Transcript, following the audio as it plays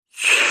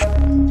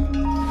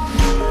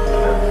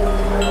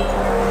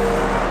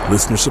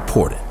Listener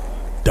supported.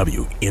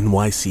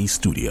 WNYC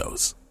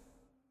Studios.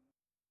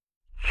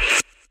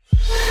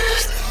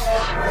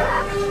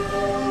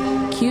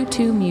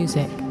 Q2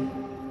 Music.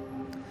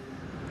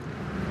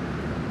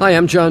 Hi,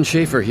 I'm John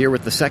Schaefer here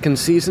with the second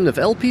season of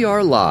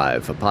LPR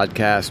Live, a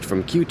podcast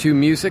from Q2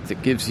 Music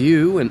that gives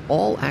you an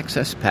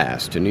all-access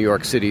pass to New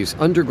York City's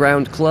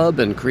underground club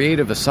and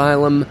creative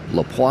asylum,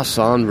 Le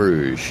Poisson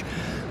Rouge.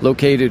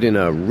 Located in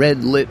a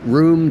red-lit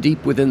room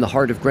deep within the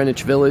heart of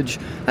Greenwich Village,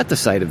 at the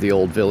site of the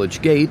Old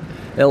Village Gate,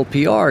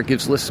 LPR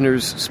gives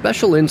listeners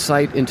special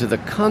insight into the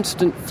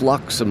constant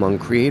flux among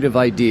creative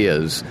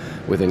ideas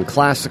within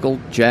classical,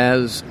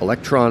 jazz,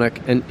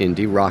 electronic, and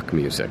indie rock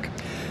music.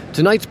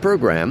 Tonight's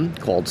program,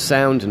 called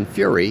Sound and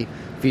Fury,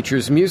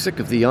 features music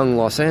of the young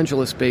Los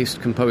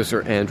Angeles-based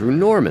composer Andrew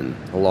Norman,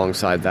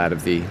 alongside that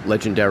of the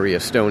legendary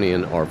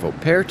Estonian Arvo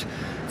Pärt,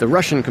 the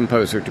Russian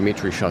composer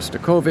Dmitri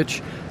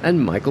Shostakovich,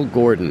 and Michael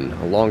Gordon,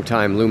 a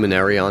longtime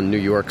luminary on New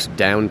York's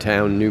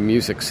downtown new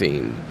music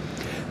scene.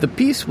 The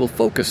piece we'll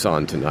focus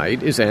on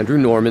tonight is Andrew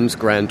Norman's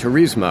Gran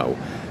Turismo,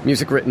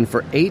 music written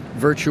for 8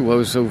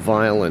 virtuoso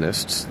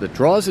violinists that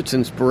draws its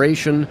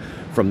inspiration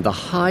from the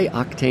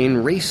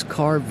high-octane race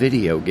car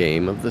video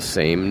game of the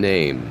same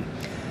name.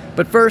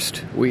 But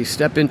first, we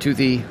step into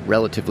the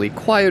relatively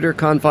quieter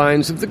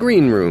confines of the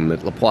Green Room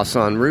at Le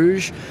Poisson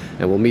Rouge,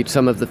 and we'll meet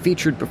some of the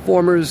featured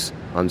performers,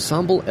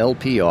 Ensemble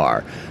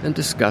LPR, and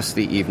discuss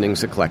the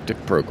evening's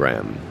eclectic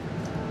program.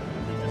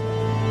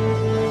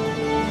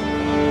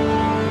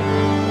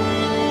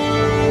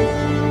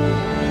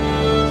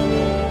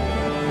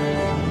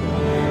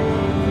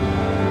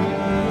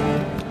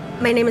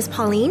 My name is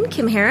Pauline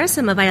Kim Harris.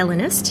 I'm a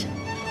violinist.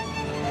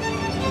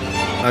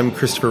 I'm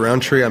Christopher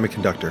Roundtree. I'm a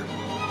conductor.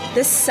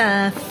 This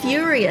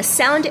furious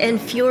Sound and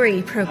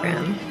Fury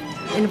program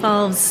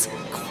involves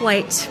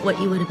quite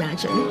what you would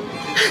imagine.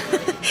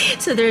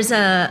 So there's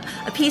a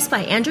piece by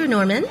Andrew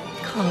Norman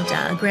called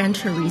Gran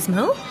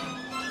Turismo.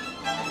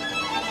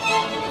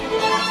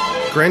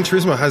 Gran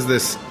Turismo has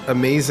this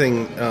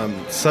amazing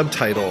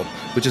subtitle,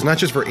 which is not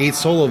just for 8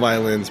 solo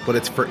violins, but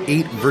it's for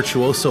 8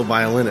 virtuoso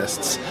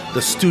violinists,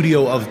 the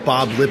studio of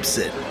Bob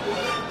Lipset.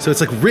 So it's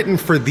like written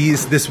for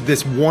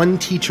this one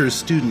teacher's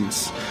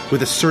students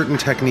with a certain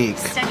technique.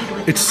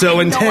 It's so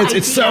intense.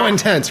 It's so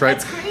intense, right?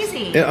 That's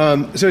crazy.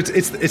 So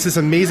it's this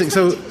amazing.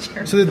 So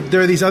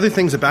there are these other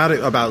things about it,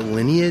 about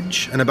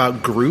lineage and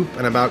about group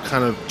and about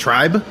kind of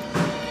tribe.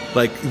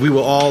 Like we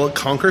will all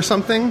conquer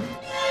something.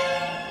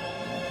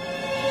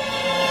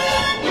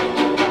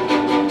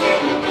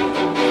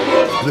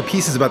 The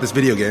piece is about this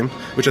video game,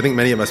 which I think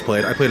many of us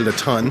played. I played it a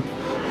ton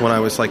when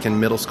I was like in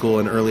middle school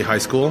and early high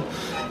school.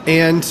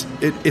 And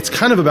it's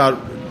kind of about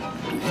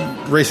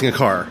racing a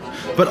car.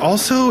 But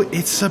also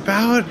it's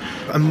about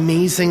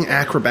amazing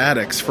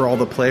acrobatics for all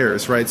the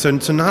players, right? So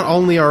not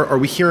only are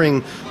we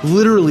hearing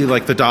literally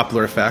like the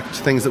Doppler effect,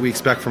 things that we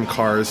expect from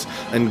cars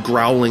and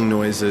growling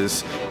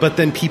noises, but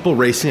then people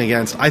racing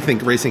against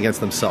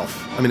themselves.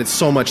 I mean, it's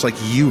so much like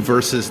you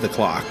versus the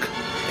clock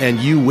and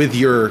you with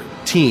your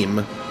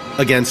team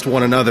against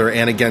one another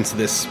and against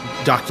this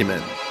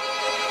document.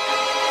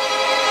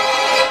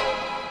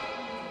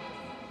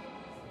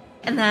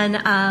 And then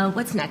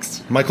what's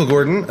next? Michael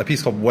Gordon, a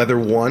piece called Weather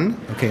One.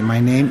 Okay, my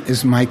name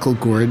is Michael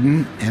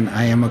Gordon, and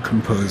I am a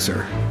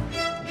composer.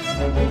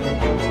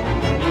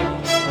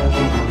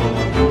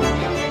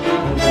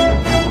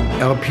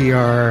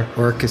 LPR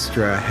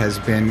Orchestra has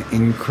been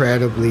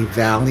incredibly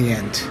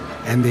valiant,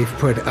 and they've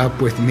put up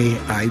with me.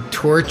 I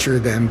torture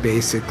them,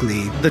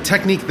 basically. The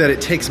technique that it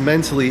takes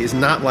mentally is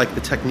not like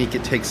the technique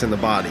it takes in the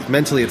body.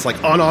 Mentally, it's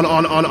like on,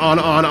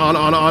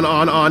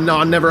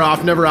 never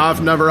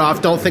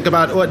off. Don't think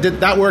about, oh,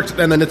 that worked,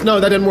 and then it's, no,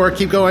 that didn't work,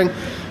 keep going.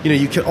 You know,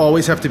 you can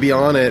always have to be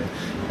on it,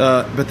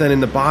 but then in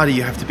the body,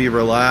 you have to be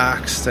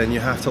relaxed, and you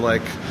have to,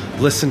 like,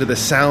 listen to the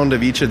sound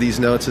of each of these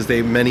notes as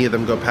many of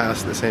them go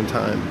past at the same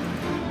time.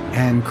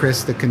 And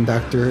Chris, the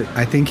conductor,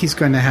 I think he's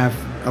going to have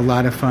a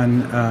lot of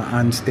fun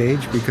on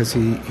stage because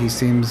he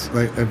seems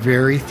like a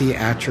very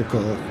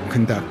theatrical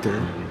conductor.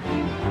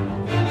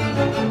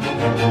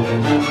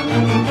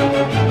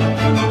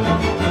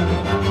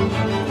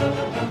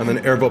 And then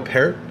Arvo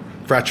Pärt,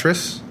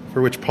 Fratres,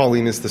 for which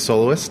Pauline is the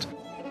soloist.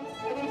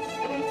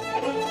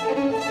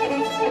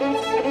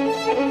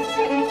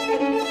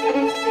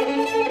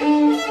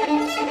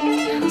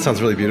 It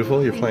sounds really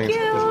beautiful. You're playing.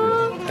 Thank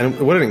you. And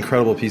what an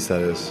incredible piece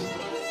that is.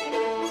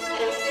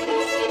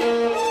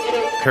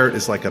 Pärt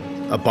is like a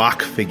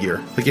Bach figure.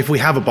 Like if we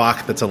have a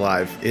Bach that's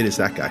alive, it is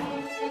that guy.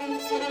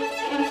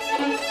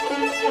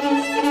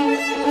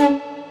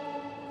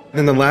 And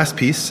then the last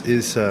piece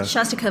is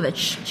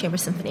Shostakovich Chamber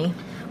Symphony,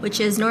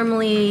 which is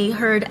normally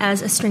heard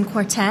as a string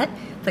quartet,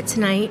 but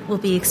tonight will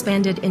be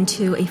expanded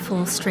into a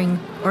full string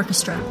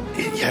orchestra.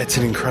 Yeah, it's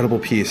an incredible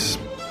piece.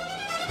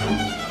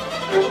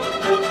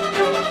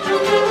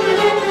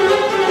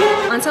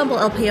 Ensemble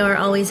LPR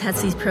always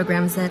has these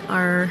programs that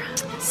are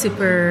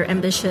super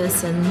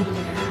ambitious and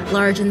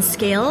large in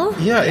scale.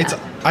 Yeah,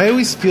 I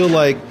always feel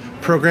like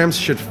programs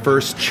should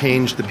first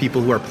change the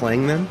people who are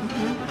playing them.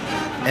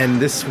 Mm-hmm.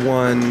 And this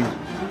one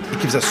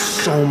it gives us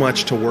so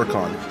much to work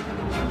on.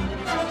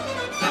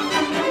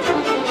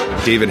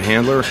 David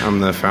Handler. I'm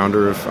the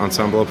founder of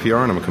Ensemble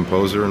LPR, and I'm a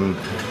composer and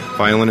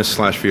violinist /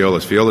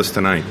 violist. Violist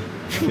tonight.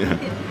 Yeah.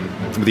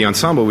 With the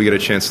ensemble, we get a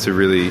chance to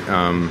really,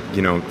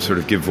 sort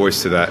of give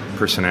voice to that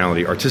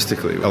personality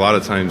artistically. A lot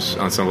of times,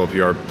 Ensemble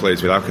LPR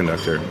plays without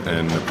conductor,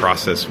 and the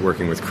process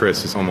working with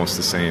Chris is almost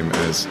the same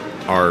as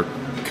our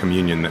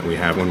communion that we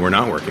have when we're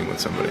not working with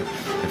somebody.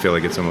 I feel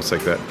like it's almost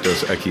like that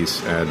Dos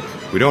Equis ad.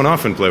 We don't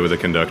often play with a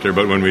conductor,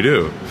 but when we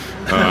do,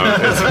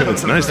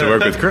 it's nice to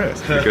work with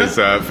Chris because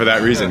for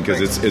that reason,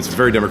 because it's a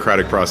very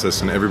democratic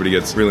process and everybody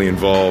gets really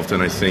involved,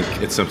 and I think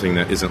it's something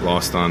that isn't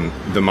lost on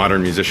the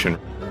modern musician.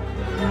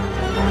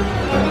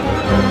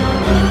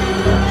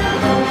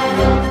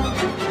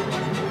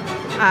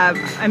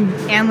 I'm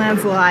Ann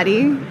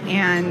Lancelotti,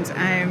 and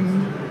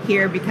I'm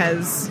here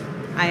because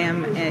I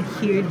am a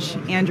huge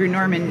Andrew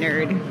Norman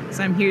nerd,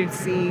 so I'm here to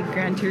see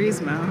Gran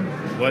Turismo.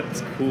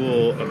 What's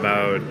cool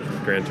about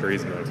Gran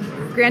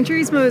Turismo? Gran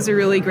Turismo is a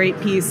really great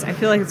piece. I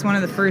feel like it's one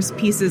of the first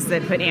pieces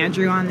that put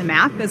Andrew on the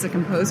map as a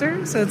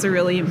composer, so it's a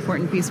really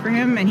important piece for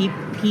him, and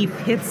he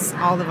pits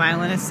all the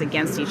violinists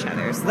against each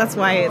other. So that's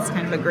why it's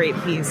kind of a great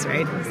piece,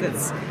 right?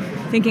 It's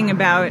thinking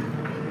about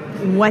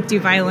what do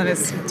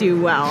violinists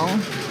do well.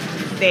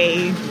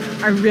 They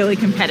are really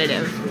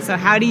competitive. So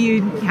how do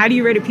you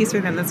write a piece for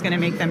them that's going to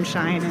make them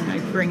shine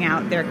and bring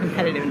out their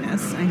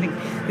competitiveness? And I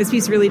think this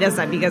piece really does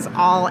that because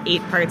all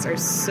 8 parts are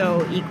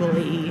so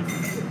equally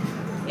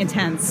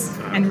intense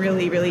and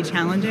really, really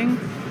challenging.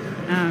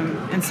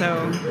 And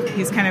so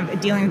he's kind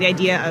of dealing with the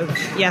idea of,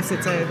 yes,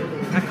 it's a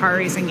car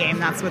racing game.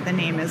 That's what the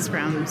name is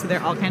from. So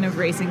they're all kind of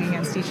racing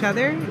against each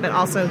other, but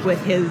also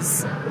with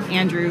his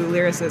Andrew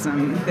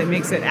lyricism that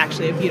makes it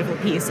actually a beautiful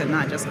piece and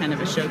not just kind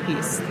of a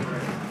showpiece.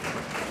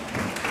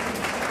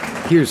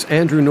 Here's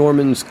Andrew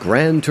Norman's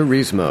Gran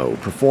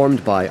Turismo,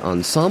 performed by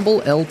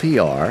Ensemble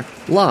LPR,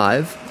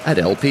 live at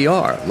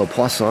LPR, Le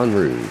Poisson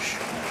Rouge.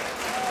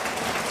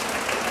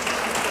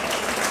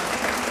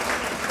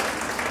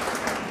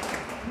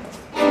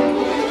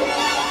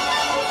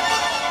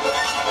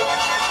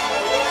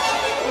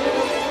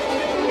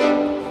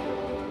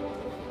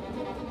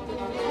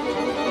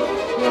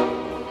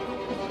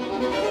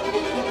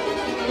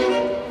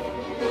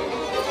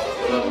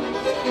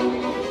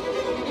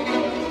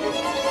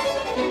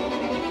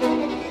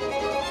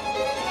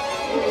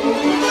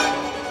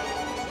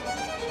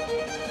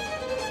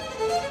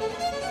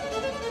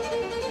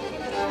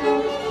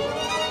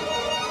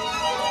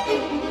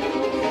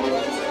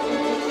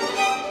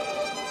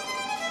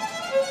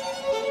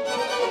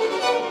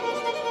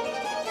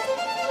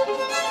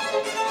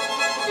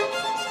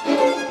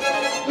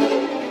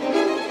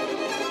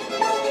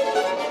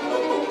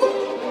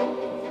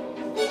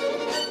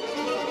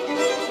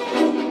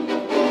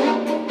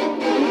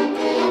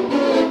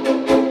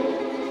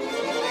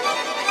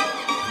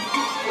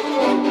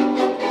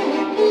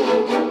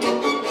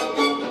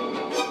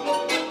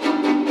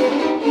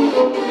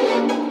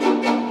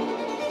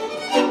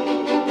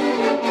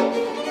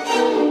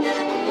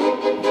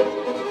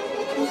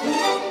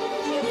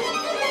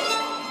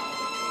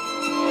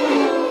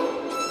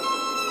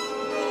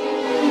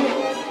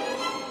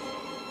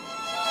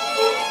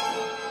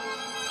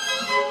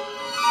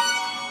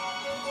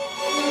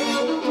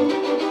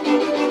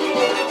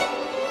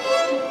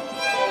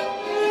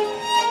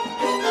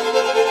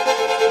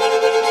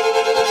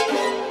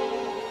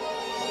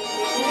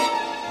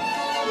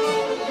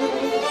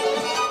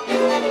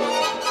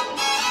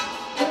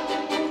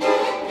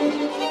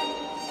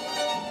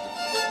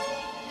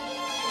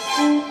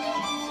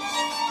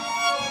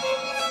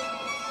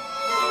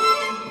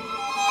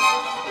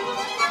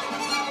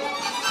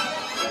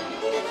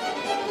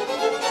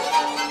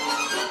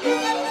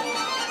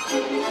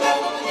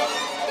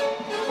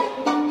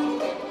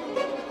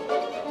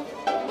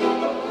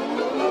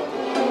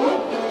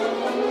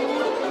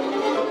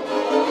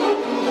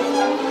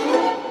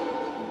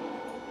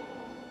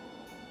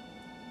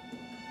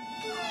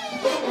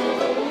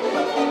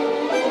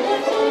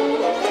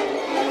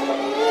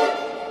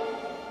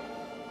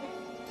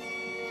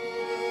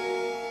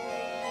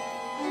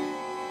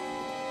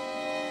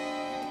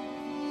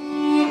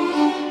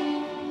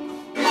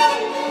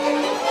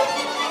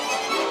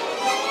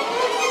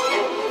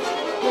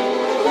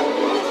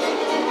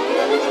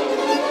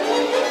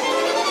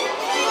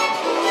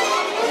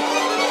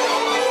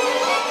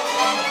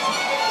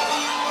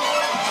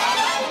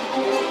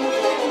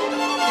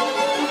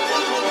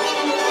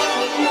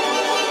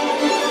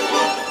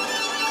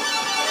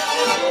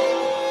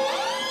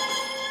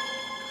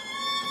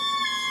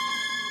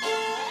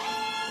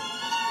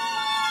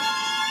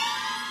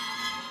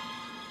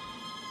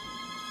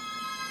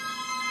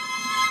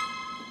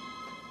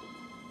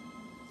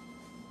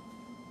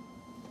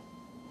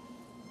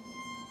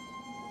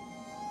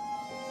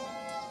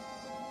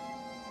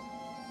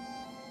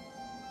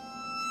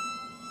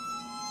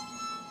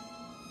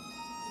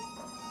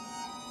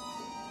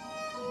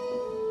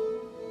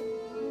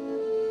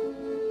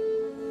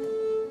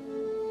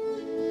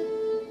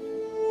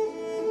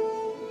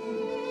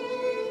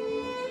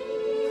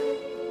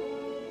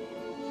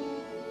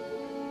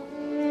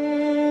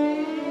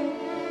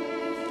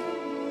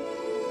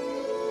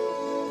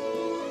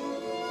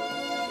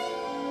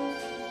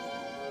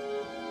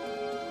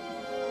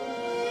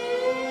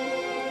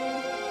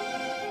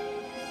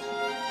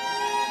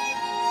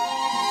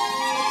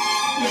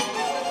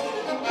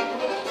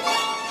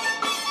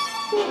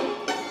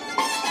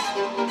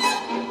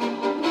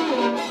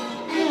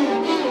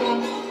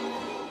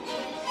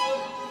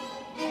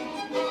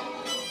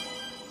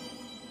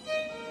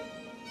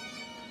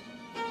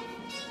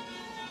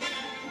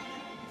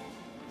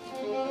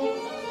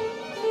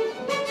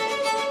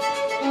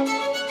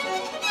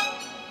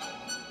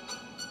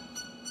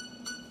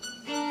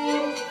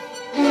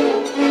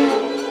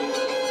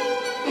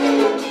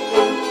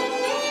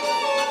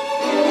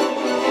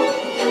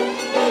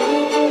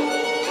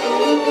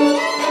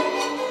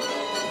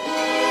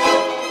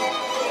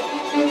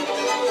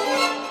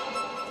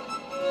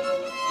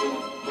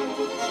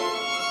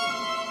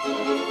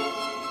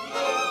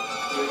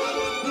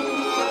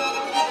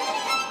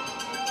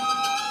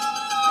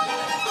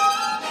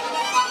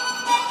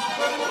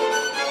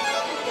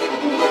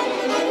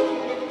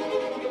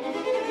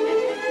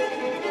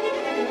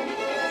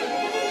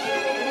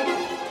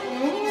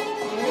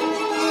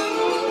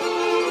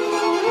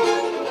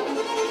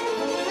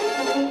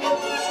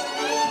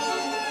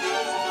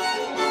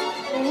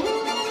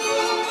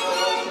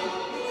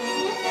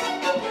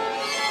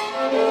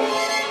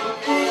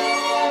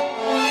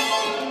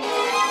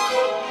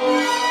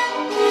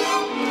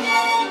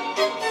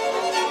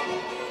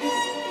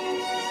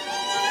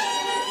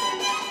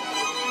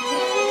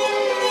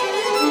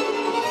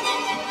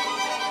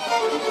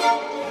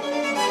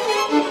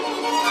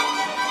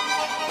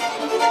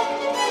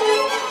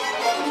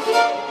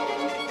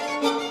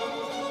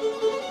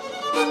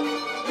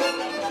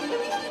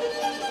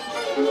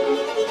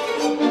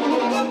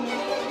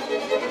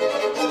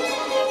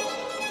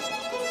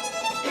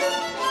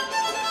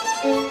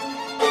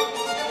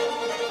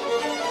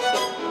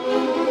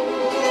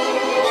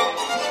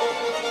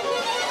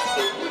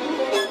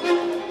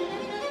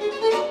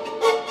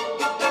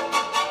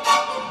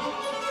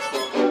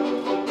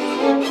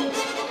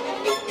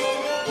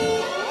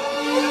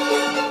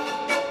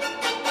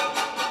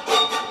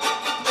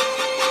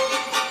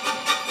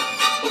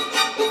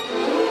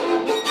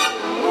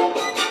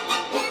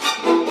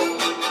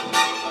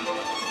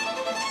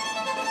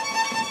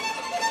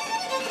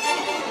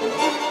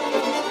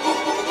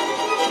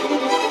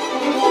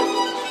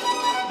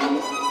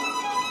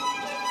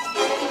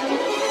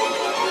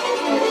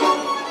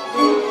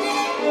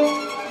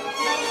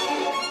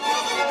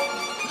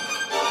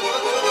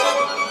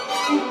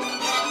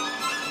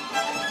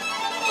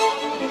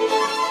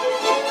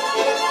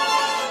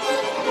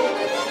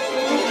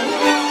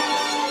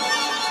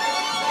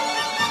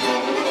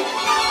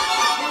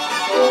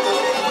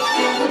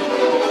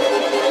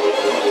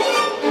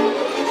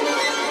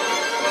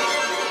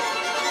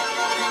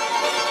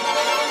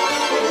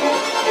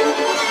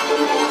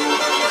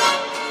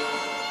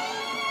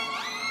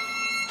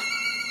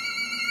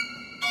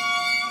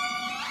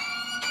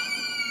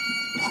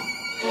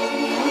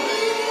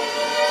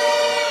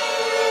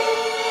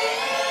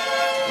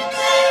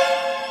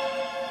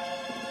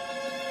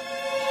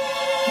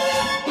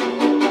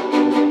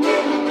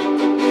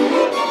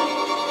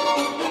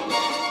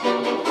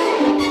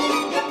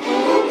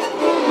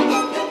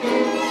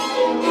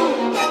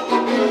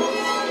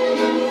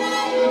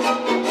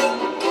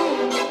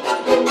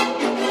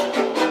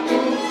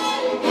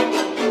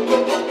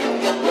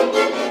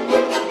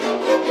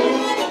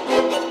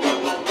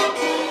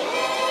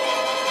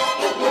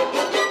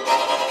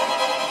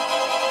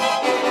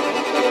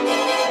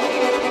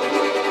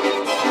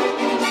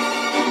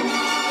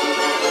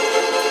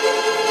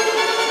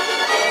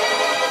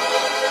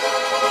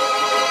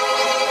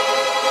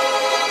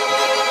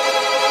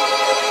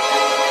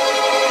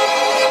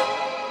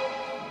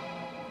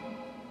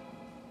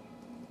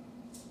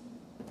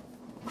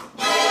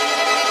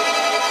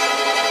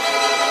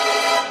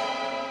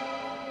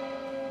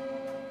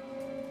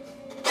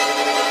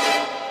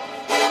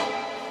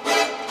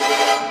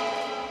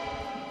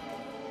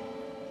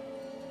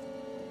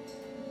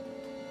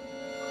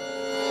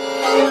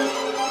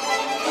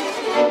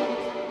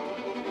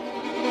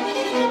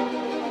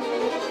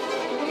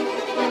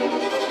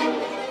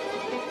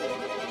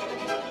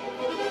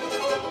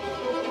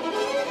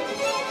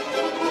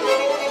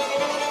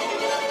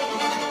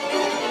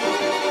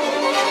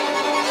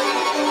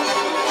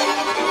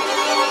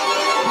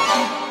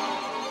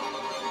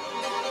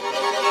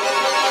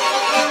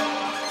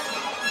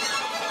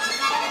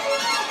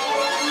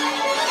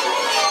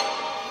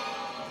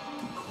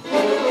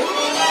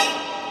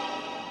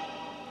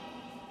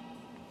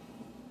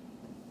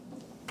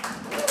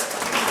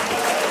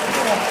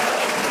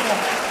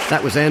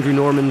 That was Andrew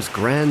Norman's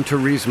Gran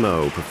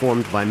Turismo,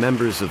 performed by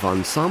members of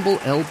Ensemble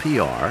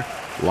LPR,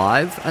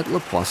 live at Le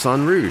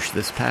Poisson Rouge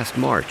this past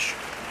March.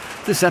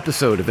 This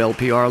episode of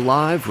LPR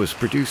Live was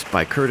produced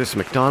by Curtis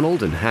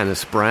McDonald and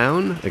Hannes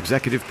Brown.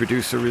 Executive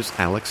producer is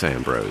Alex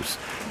Ambrose.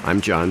 I'm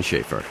John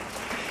Schaefer.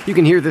 You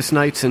can hear this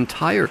night's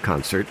entire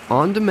concert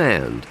on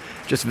demand.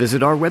 Just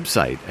visit our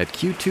website at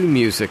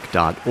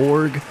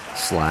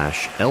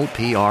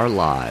q2music.org/LPR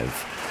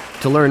Live.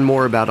 To learn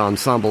more about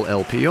Ensemble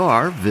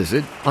LPR,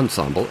 visit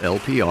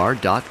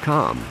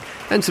ensembleLPR.com.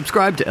 And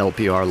subscribe to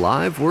LPR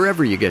Live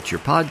wherever you get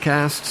your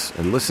podcasts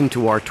and listen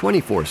to our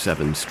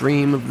 24/7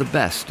 stream of the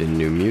best in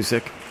new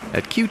music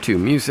at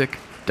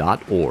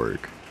q2music.org.